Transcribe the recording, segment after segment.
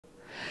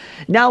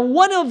Now,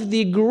 one of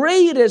the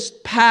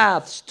greatest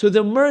paths to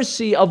the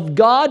mercy of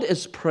God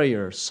is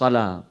prayer,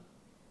 salah.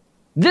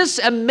 This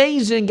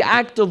amazing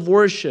act of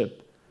worship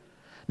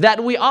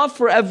that we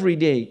offer every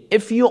day,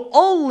 if you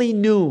only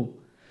knew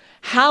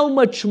how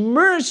much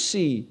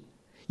mercy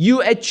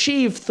you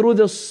achieve through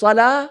the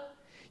salah,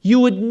 you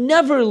would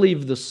never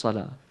leave the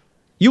salah.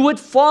 You would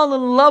fall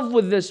in love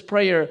with this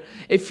prayer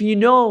if you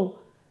know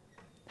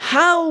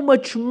how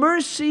much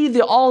mercy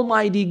the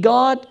Almighty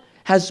God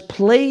has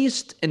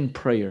placed in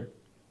prayer.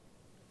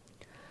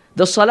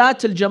 The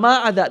Salat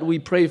al-Jama'ah that we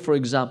pray, for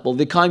example,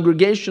 the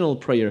congregational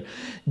prayer,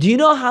 do you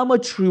know how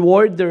much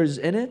reward there is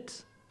in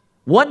it?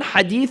 One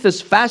hadith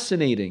is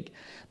fascinating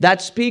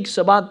that speaks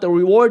about the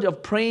reward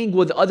of praying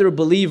with other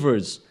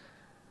believers.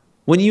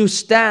 When you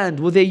stand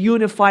with a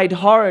unified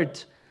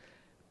heart,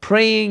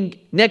 praying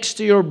next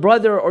to your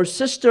brother or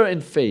sister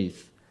in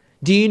faith,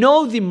 do you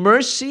know the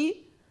mercy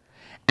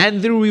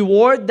and the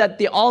reward that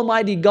the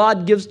Almighty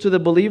God gives to the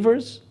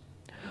believers?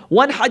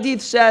 One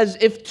hadith says,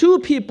 if two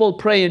people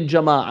pray in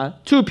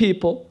jama'ah, two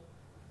people,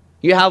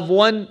 you have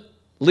one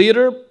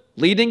leader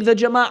leading the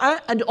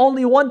jama'ah and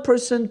only one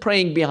person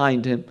praying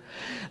behind him,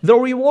 the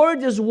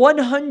reward is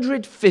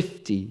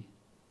 150.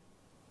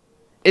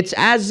 It's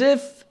as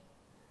if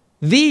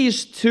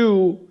these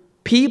two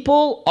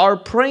people are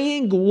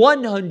praying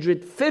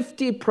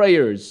 150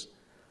 prayers.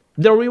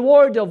 The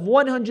reward of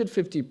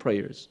 150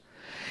 prayers.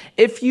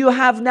 If you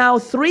have now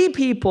 3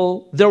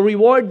 people, the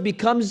reward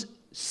becomes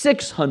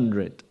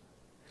 600.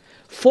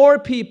 4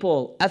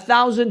 people,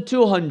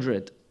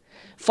 1,200.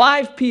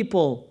 5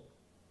 people,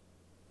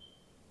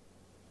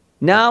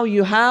 now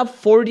you have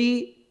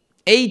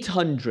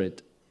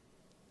 4,800.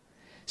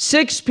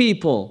 6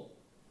 people,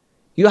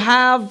 you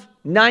have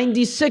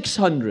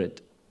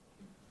 9,600.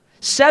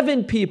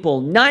 7 people,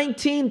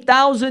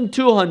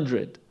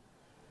 19,200.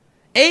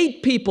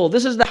 8 people,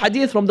 this is the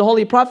hadith from the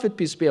Holy Prophet,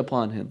 peace be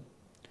upon him,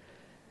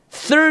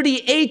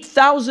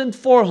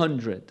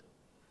 38,400.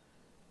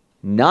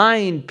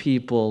 9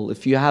 people,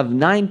 if you have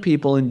 9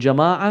 people in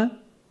jama'ah,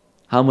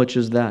 how much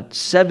is that?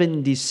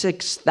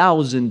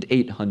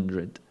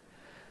 76,800.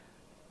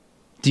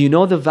 Do you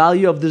know the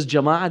value of this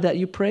jama'ah that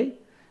you pray?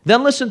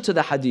 Then listen to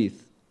the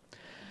hadith.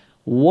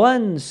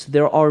 Once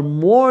there are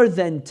more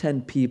than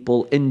 10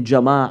 people in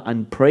jama'ah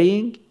and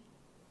praying,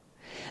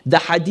 the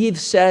hadith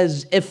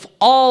says, if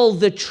all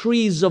the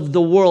trees of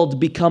the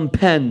world become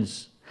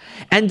pens,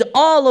 and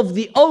all of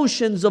the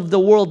oceans of the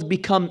world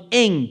become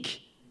ink,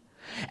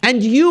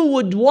 and you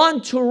would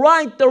want to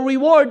write the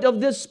reward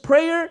of this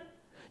prayer,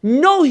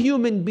 no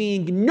human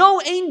being, no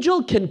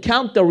angel can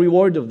count the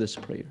reward of this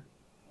prayer.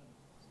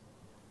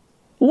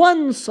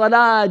 One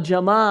salah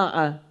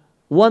jama'ah,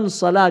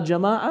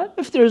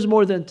 if there is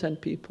more than 10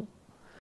 people.